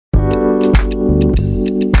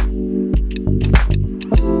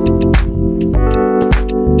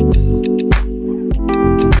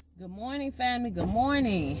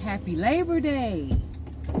Happy Labor Day.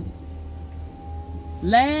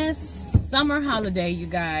 Last summer holiday, you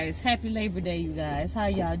guys. Happy Labor Day, you guys. How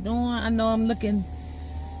y'all doing? I know I'm looking...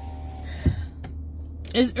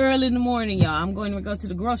 It's early in the morning, y'all. I'm going to go to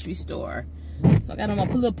the grocery store. So I got on my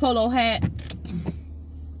little polo hat.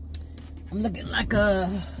 I'm looking like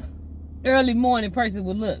a early morning person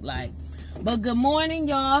would look like. But good morning,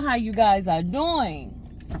 y'all. How you guys are doing?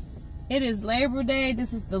 It is Labor Day.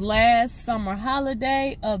 This is the last summer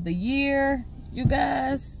holiday of the year, you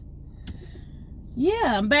guys.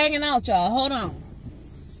 Yeah, I'm banging out, y'all. Hold on.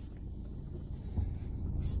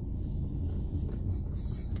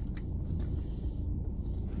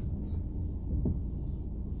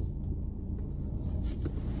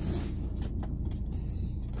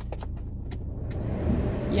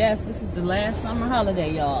 Yes, this is the last summer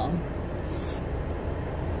holiday, y'all.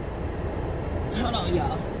 Hold on,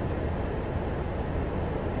 y'all.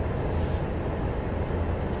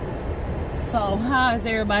 So, how is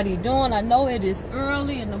everybody doing? I know it is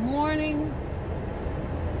early in the morning.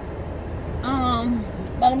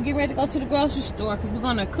 But I'm getting ready to go to the grocery store because we're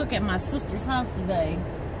gonna cook at my sister's house today.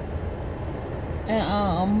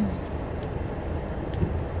 And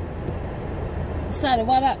decided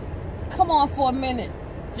why not come on for a minute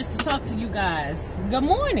just to talk to you guys. Good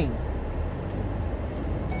morning.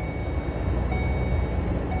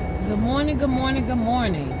 Good morning, good morning, good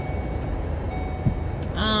morning.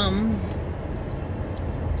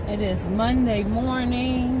 It is Monday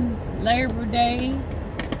morning, Labor Day.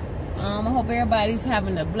 I hope everybody's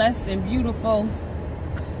having a blessed and beautiful,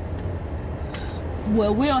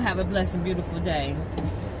 well, we'll have a blessed and beautiful day.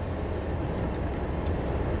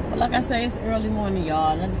 But like I say, it's early morning,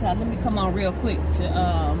 y'all. And I decided, let me come on real quick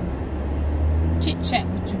to chit chat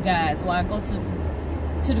with you guys while I go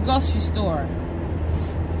to the grocery store.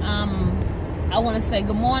 I want to say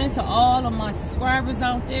good morning to all of my subscribers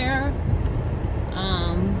out there.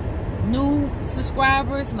 New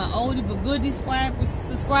subscribers, my oldie but goodie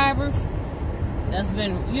subscribers. That's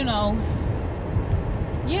been, you know,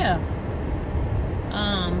 yeah.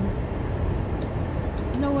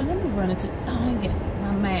 You know what? Let me run into. Oh, I ain't get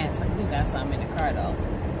my mask. I think I saw them in the car though.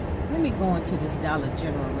 Let me go into this Dollar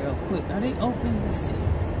General real quick. Are they open? Let's see.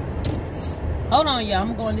 Hold on, y'all.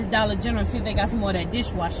 I'm going to this Dollar General and see if they got some more of that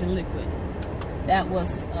dishwashing liquid. That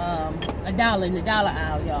was $1 in the dollar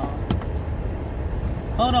aisle, y'all.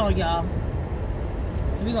 Hold on, y'all.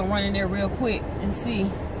 So we're gonna run in there real quick and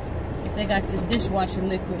see if they got this dishwashing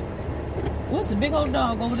liquid. What's the big old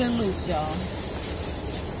dog over there loose, y'all?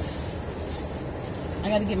 I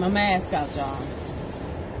gotta get my mask out, y'all.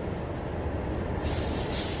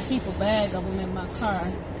 I keep a bag of them in my car.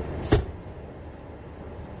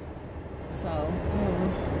 So,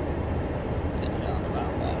 get it out the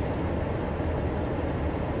wrong way.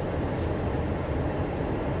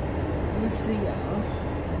 Let's see, y'all.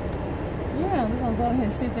 Yeah, we're gonna go ahead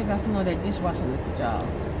and see if they got some of that dishwashing liquid, y'all.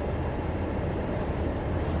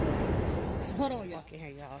 So hold on, y'all. Can hear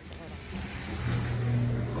y'all. So hold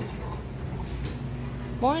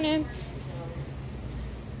on. Morning.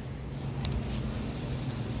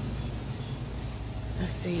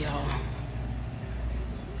 Let's see, y'all.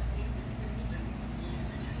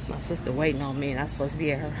 My sister waiting on me, and I'm supposed to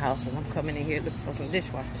be at her house, and I'm coming in here looking for some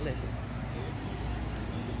dishwashing liquid.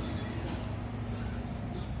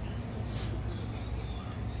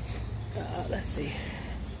 Let's see.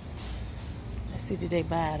 Let's see, did they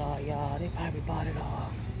buy it all, y'all? They probably bought it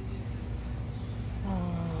all.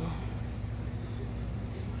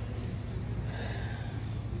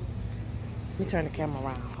 Let me turn the camera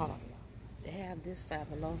around. Hold on, y'all. They have this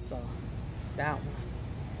Fabuloso. That one.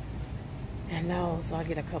 And those, so I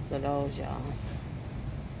get a couple of those, y'all.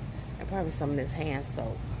 And probably some of this hand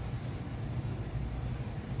soap.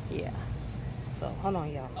 Yeah. So, hold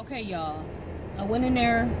on, y'all. Okay, y'all. I went in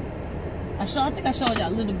there. I think I showed y'all a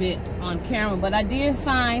little bit on camera, but I did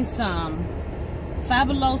find some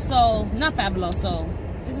Fabuloso, not Fabuloso.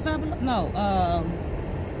 Is it Fabuloso? No.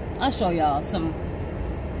 I'll show y'all some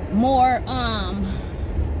more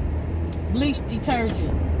bleach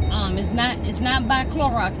detergent. It's not by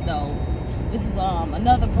Clorox though. This is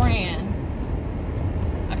another brand.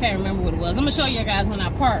 I can't remember what it was. I'm gonna show you guys when I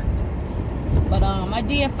park. But I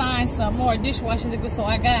did find some more dishwashing liquid, so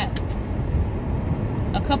I got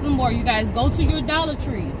a couple more. You guys go to your Dollar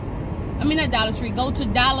Tree. I mean, not Dollar Tree. Go to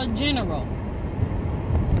Dollar General.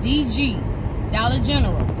 DG. Dollar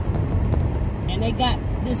General. And they got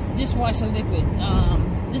this dishwashing liquid.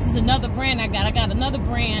 This is another brand I got. I got another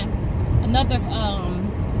brand, another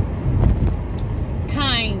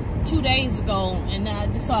kind 2 days ago. And I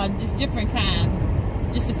just saw this different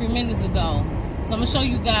kind just a few minutes ago. So I'm gonna show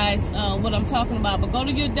you guys what I'm talking about. But go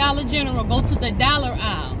to your Dollar General, go to the dollar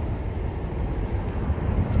aisle.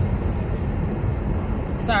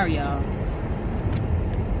 Sorry, y'all.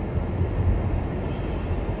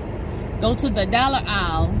 Go to the dollar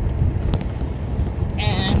aisle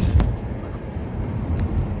and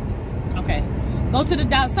go to the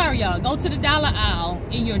go to the dollar aisle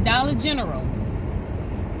in your Dollar General.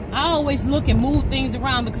 I always look and move things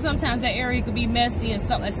around because sometimes that area could be messy and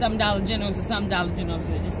some at some Dollar Generals or some Dollar Generals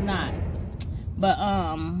it's not. But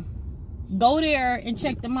go there and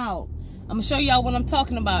check them out. I'm gonna show y'all what I'm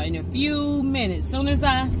talking about in a few minutes. As soon as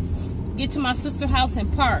I get to my sister's house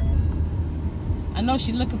and park. I know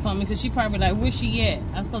she looking for me because she probably like, where's she at?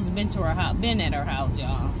 I'm supposed to been at her house,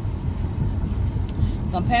 y'all.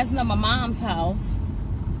 So I'm passing up my mom's house,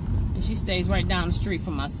 and she stays right down the street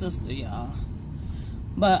from my sister, y'all.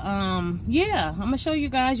 But yeah, I'm gonna show you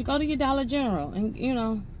guys. You go to your Dollar General and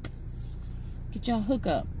get y'all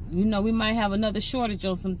hookup. We might have another shortage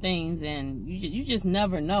on some things, and you just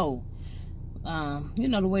never know.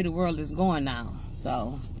 The way the world is going now.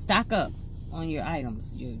 So stock up on your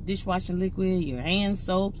items, your dishwashing liquid, your hand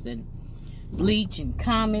soaps, and bleach, and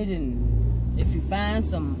Comet, and if you find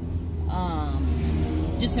some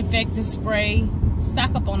disinfectant spray,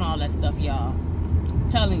 stock up on all that stuff, y'all. I'm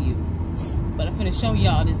telling you. But I'm finna show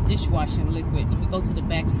y'all this dishwashing liquid. Let me go to the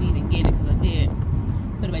back seat and get it, because I did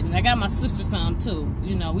put it back. And I got my sister some too.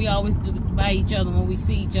 We always do buy each other when we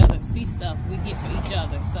see stuff we get for each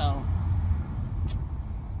other. So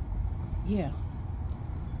yeah.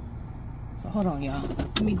 So hold on, y'all.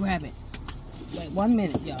 Let me grab it. Wait 1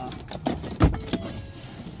 minute, y'all.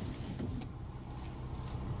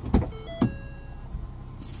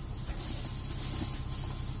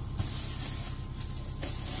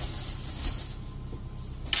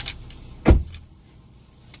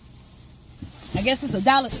 I guess it's a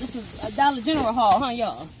dollar. This is a Dollar General haul, huh,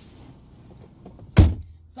 y'all?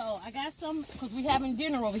 So I got some because we having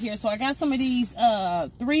dinner over here. So I got some of these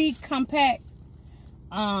 3 compact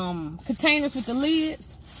containers with the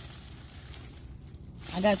lids.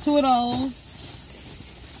 I got 2 of those.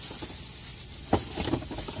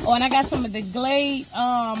 Oh, and I got some of the Glade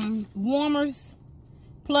warmers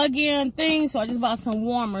plug-in things. So I just bought some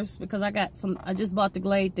warmers because I just bought the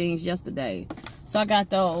Glade things yesterday. So I got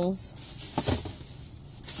those.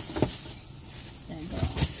 There you go.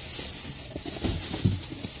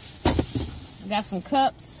 I got some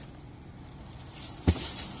cups.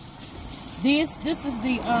 This is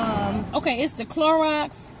the okay, it's the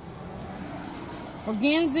Clorox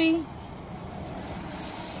Forgenzi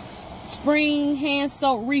Spring Hand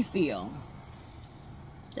Soap Refill.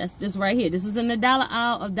 That's this right here. This is in the dollar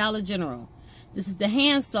aisle of Dollar General. This is the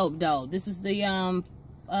hand soap though. This is the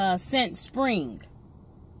scent Spring.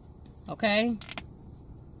 Okay?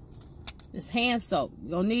 This hand soap.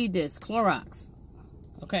 You'll need this Clorox.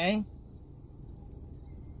 Okay?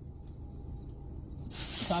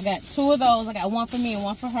 So I got 2 of those. I got one for me and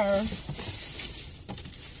one for her.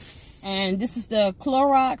 And this is the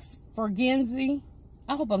Clorox Forgenzi.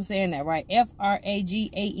 I hope I'm saying that right. F-R-A-G-A-N-Z-I-A.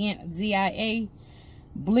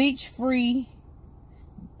 Bleach-free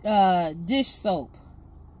dish soap.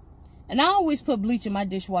 And I always put bleach in my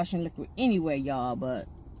dishwashing liquid anyway, y'all. But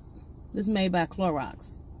this is made by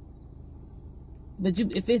Clorox. But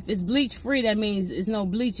if it's bleach-free, that means there's no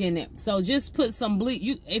bleach in it. So just put some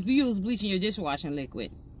bleach. If you use bleach in your dishwashing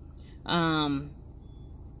liquid. There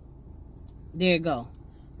you go.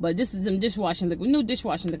 But this is some dishwashing liquid. New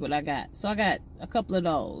dishwashing liquid I got. So I got a couple of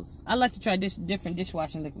those. I like to try different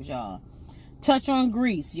dishwashing liquids, y'all. Touch on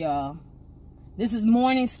Grease, y'all. This is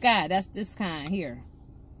Morning Sky. That's this kind here.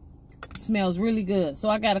 Smells really good. So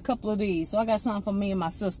I got a couple of these. So I got something for me and my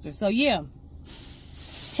sister. So yeah.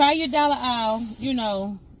 Try your dollar aisle,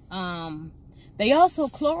 they also,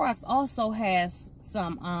 Clorox also has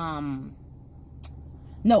some,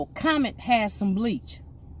 no, Comet has some bleach.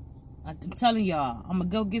 I'm telling y'all, I'm going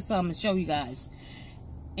to go get some and show you guys.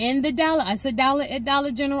 In the dollar, I said dollar at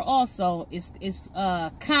Dollar General also, it's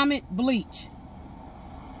Comet bleach.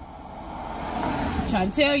 I'm trying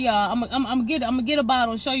to tell y'all, I'm gonna get a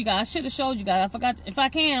bottle and show you guys. I should have showed you guys. I forgot. If I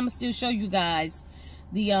can, I'm going to still show you guys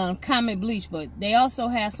the Comet bleach, but they also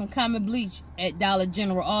have some Comet bleach at Dollar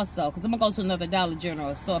General also, because I'm gonna go to another Dollar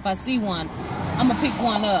General. So if I see one, I'm gonna pick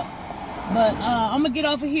one up. But I'm gonna get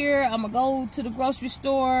off of here. I'm gonna go to the grocery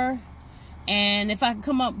store, and if I can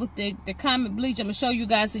come up with the Comet bleach, I'm gonna show you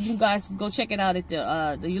guys, so you guys can go check it out at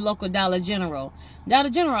the your local Dollar General. Dollar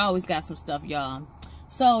General always got some stuff, y'all.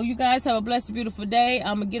 So you guys have a blessed, beautiful day.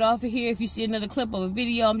 I'm gonna get off of here. If you see another clip of a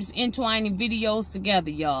video, I'm just entwining videos together,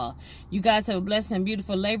 y'all. You guys have a blessed and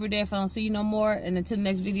beautiful Labor Day. If I don't see you no more, and until the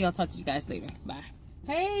next video, I'll talk to you guys later. Bye.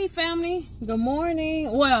 Hey family, good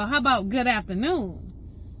morning. Well, how about good afternoon?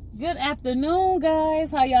 Good afternoon,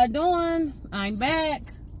 guys. How y'all doing? I'm back.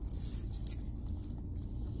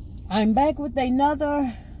 I'm back with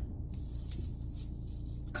another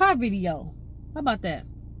car video. How about that?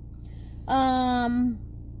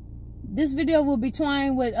 This video will be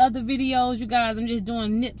twined with other videos, you guys. I'm just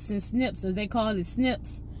doing nips and snips, as they call it,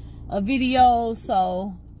 snips of videos.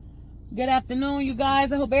 So good afternoon, you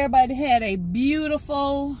guys. I hope everybody had a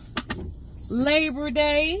beautiful Labor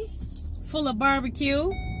Day full of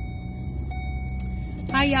barbecue.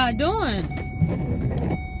 How y'all doing?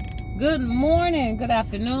 Good morning, good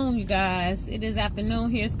afternoon, you guys. It is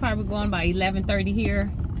afternoon here. It's probably going by 11:30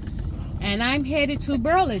 here, and I'm headed to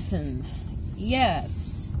Burlington.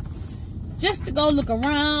 Yes, just to go look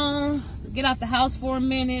around, get out the house for a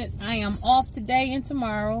minute. I am off today and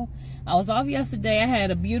tomorrow. I was off yesterday. I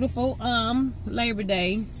had a beautiful Labor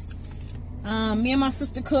Day. Me and my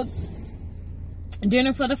sister cooked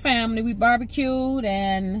dinner for the family. We barbecued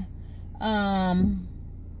and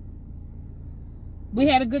we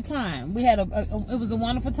had a good time. We had it was a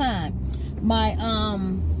wonderful time. My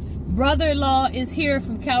brother-in-law is here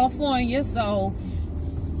from California, so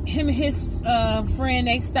him and his friend,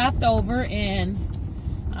 they stopped over, and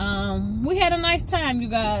we had a nice time, you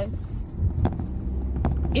guys.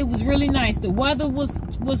 It was really nice. The weather was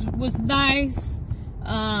nice.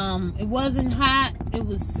 It wasn't hot. It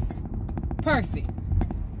was perfect.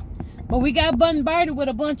 But we got bombarded with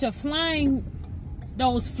a bunch of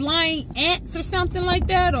those flying ants or something like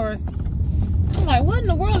that, or I'm like, what in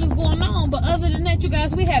the world is going on? But other than that, you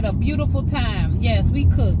guys, we had a beautiful time. Yes, we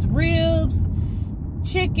cooked ribs,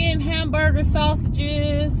 chicken, hamburger,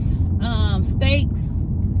 sausages, steaks.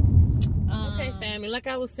 Okay, family, like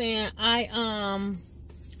I was saying,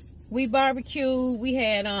 we barbecued. We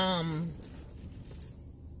had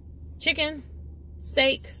chicken,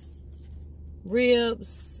 steak,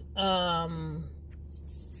 ribs, hot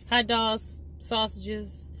dogs,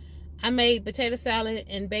 sausages. I made potato salad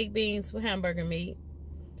and baked beans with hamburger meat.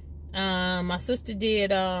 My sister did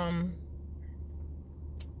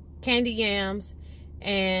candy yams,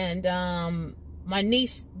 and my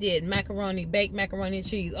niece did macaroni, baked macaroni and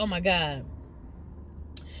cheese. Oh my God,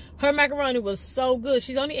 her macaroni was so good.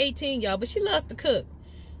 She's only 18, y'all, but she loves to cook.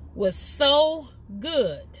 Was so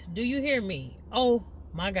good. Do you hear me? Oh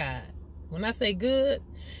my God, when I say good,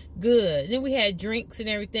 good. Then we had drinks and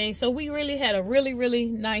everything, so we really had a really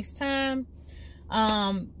nice time.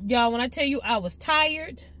 Y'all, when I tell you I was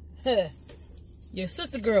tired, your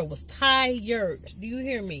sister girl was tired. Do you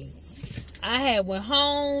hear me? I went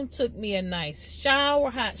home, took me a nice shower,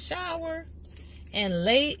 hot shower, and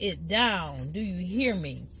laid it down. Do you hear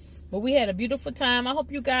me? But we had a beautiful time. I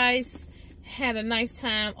hope you guys had a nice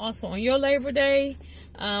time also on your Labor Day.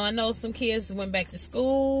 I know some kids went back to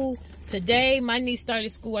school today. My niece started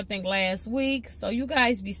school, I think, last week. So you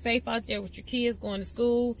guys be safe out there with your kids going to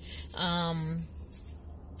school.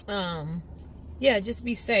 Yeah, just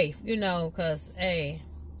be safe, you know, because, hey,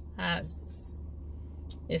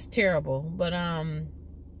 it's terrible. But I'm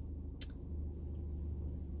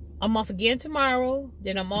off again tomorrow.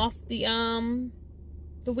 Then I'm off the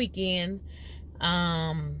weekend.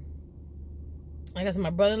 I guess my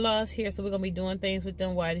brother-in-law is here, so we're gonna be doing things with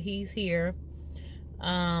them while he's here.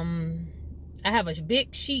 I have a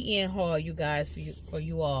big Shein haul, you guys, for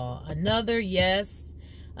you all. Another Shein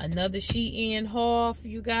haul for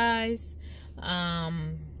you guys. I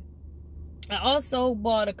also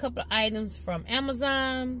bought a couple of items from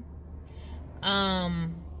Amazon. So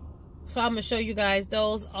I'm gonna show you guys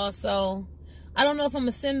those also. I don't know if I'm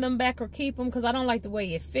gonna send them back or keep them, because I don't like the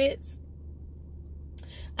way it fits.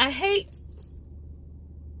 I hate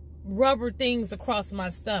rubber things across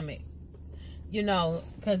my stomach, you know,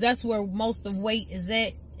 because that's where most of weight is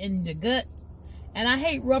at, in the gut. And I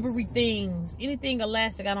hate rubbery things. Anything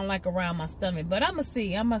elastic I don't like around my stomach. But I'm gonna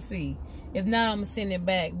see. If not, I'm gonna send it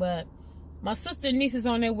back. But my sister and niece is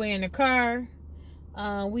on their way in the car.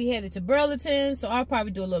 We headed to Burlington, so I'll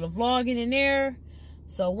probably do a little vlogging in there.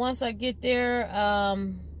 So once I get there,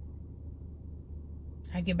 I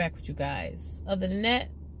get back with you guys. Other than that,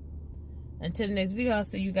 until the next video, I'll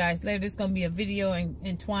see you guys later. This is going to be a video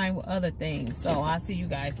entwined with other things. So I'll see you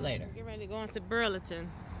guys later. Get ready to go into Burlington.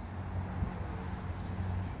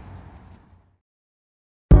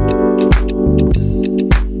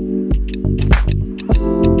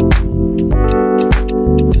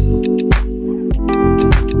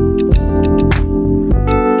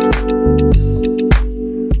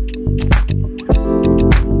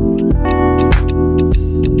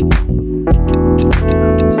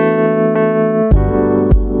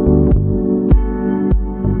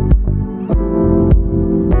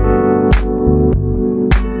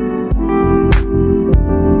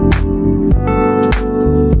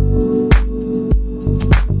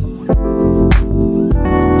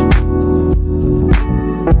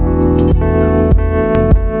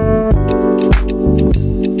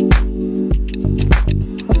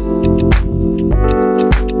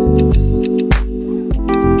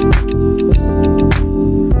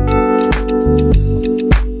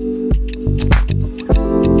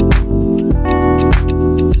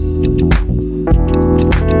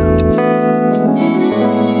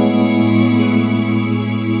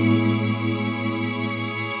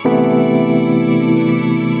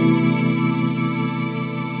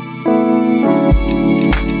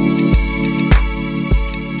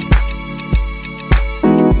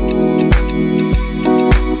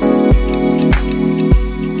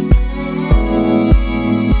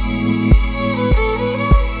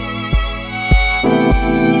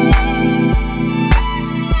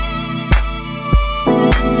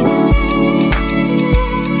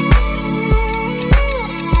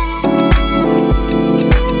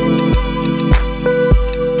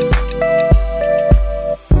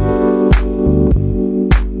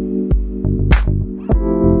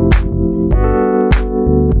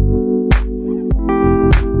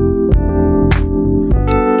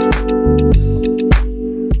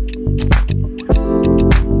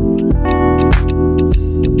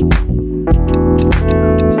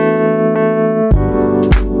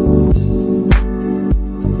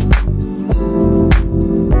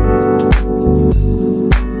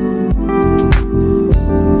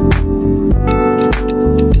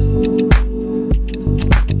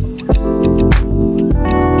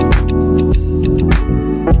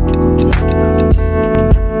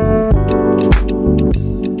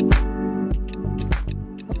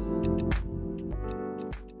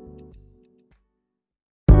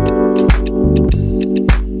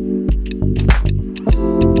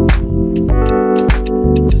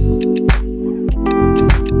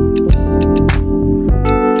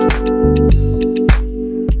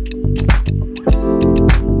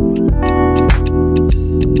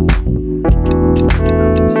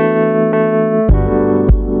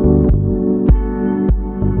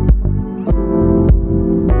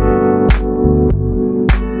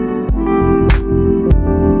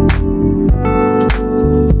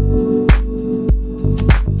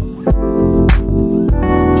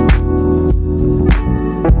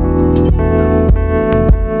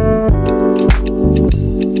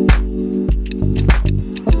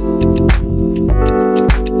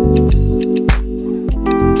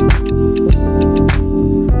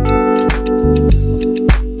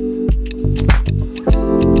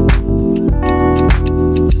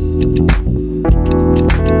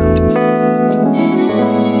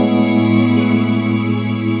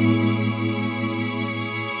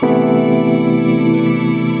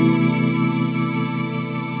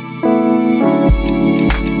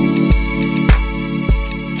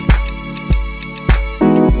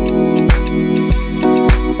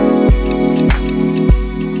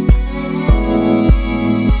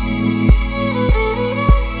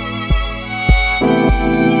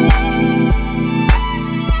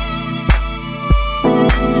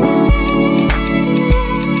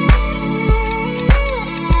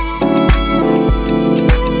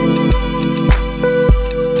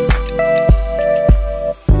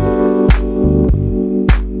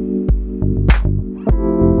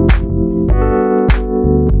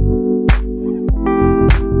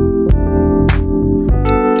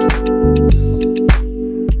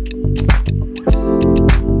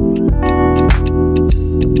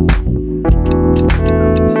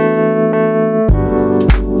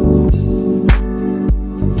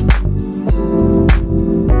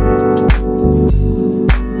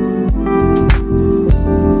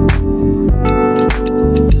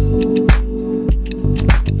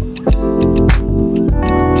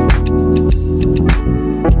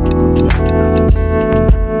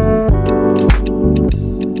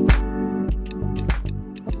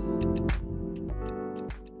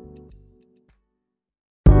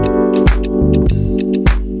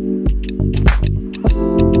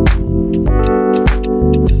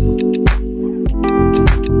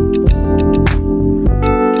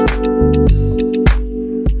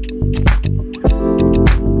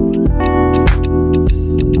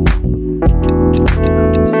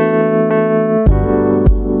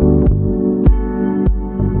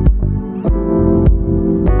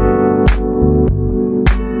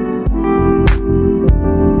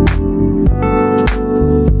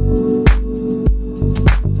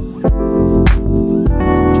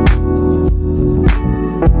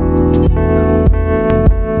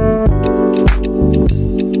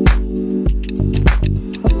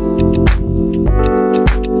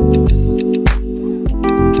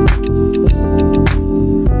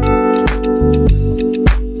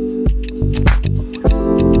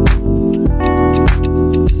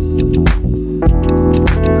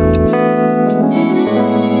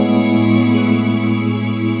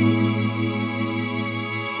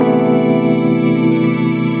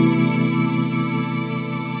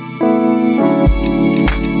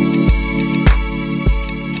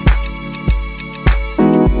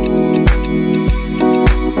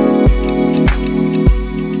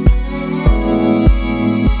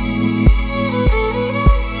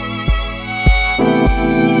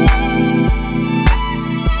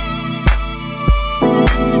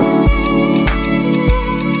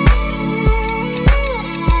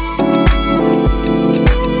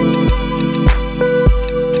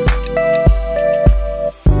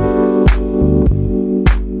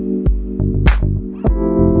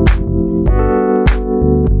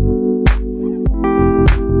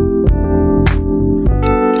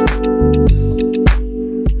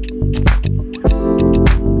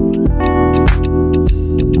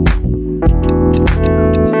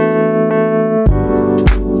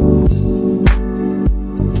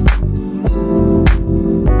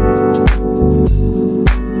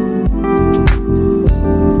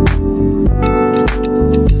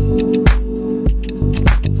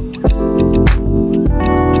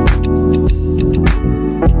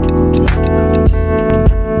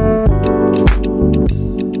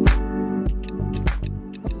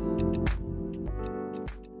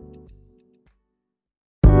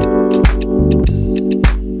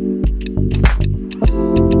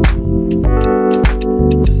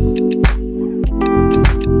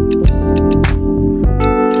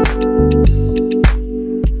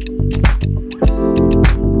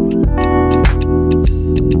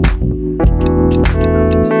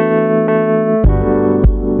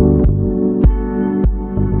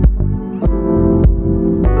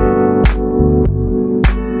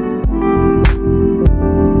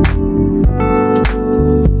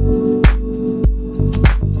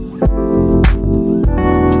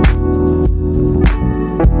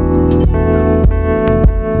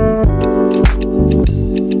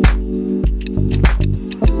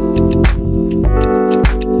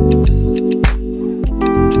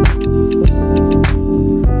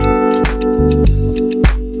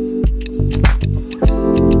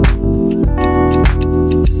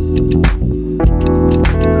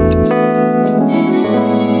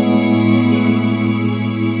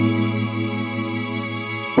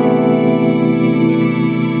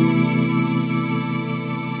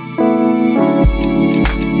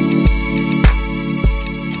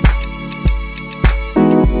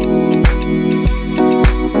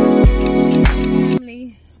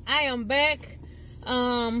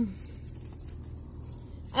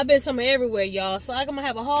 I've been somewhere everywhere, y'all. So I'm gonna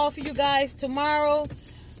have a haul for you guys tomorrow.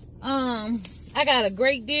 I got a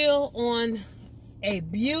great deal on a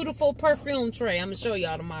beautiful perfume tray. I'm gonna show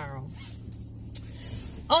y'all tomorrow.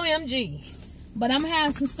 OMG. But I'm gonna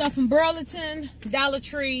have some stuff from Burlington, Dollar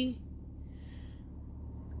Tree,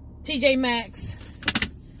 TJ Maxx.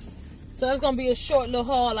 So it's gonna be a short little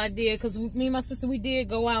haul I did, because me and my sister, we did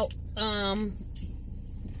go out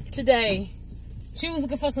today. She was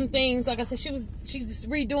looking for some things. Like I said, she's just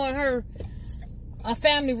redoing her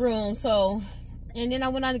family room. So, and then I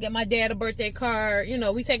went out to get my dad a birthday card. You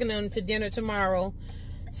know, we taking them to dinner tomorrow.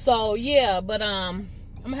 So yeah, but I'm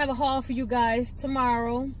gonna have a haul for you guys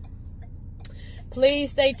tomorrow.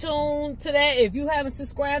 Please stay tuned to that. If you haven't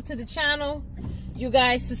subscribed to the channel, you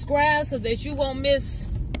guys subscribe so that you won't miss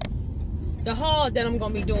the haul that I'm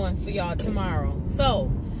gonna be doing for y'all tomorrow.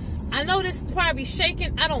 So I know this is probably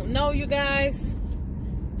shaking. I don't know, you guys.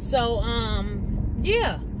 So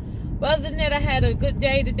yeah. But other than that, I had a good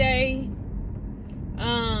day today.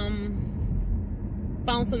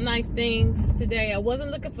 Found some nice things today. I wasn't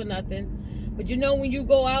looking for nothing. But you know, when you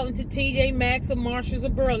go out into TJ Maxx or Marshalls or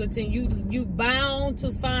Burlington, you bound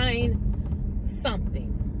to find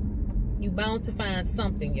something. You bound to find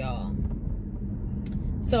something, y'all.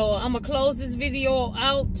 So I'm gonna close this video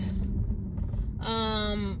out.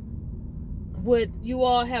 With you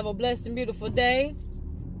all have a blessed and beautiful day.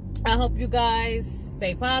 I hope you guys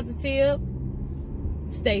stay positive,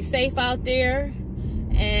 stay safe out there,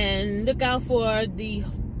 and look out for the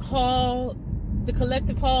haul, the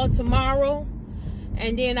collective haul tomorrow.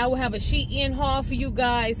 And then I will have a Shein haul for you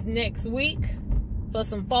guys next week for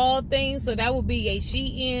some fall things. So that will be a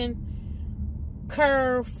Shein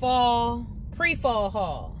Curve fall, pre-fall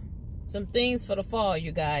haul. Some things for the fall,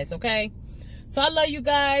 you guys, okay? So I love you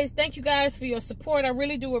guys. Thank you guys for your support. I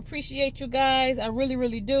really do appreciate you guys. I really,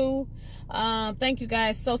 really do. Thank you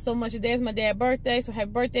guys so much. Today's my dad's birthday, so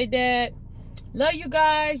happy birthday, Dad. Love you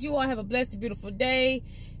guys. You all have a blessed and beautiful day.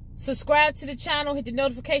 Subscribe to the channel. Hit the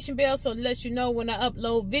notification bell so it lets you know when I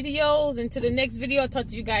upload videos. Until the next video, I'll talk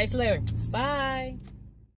to you guys later. Bye.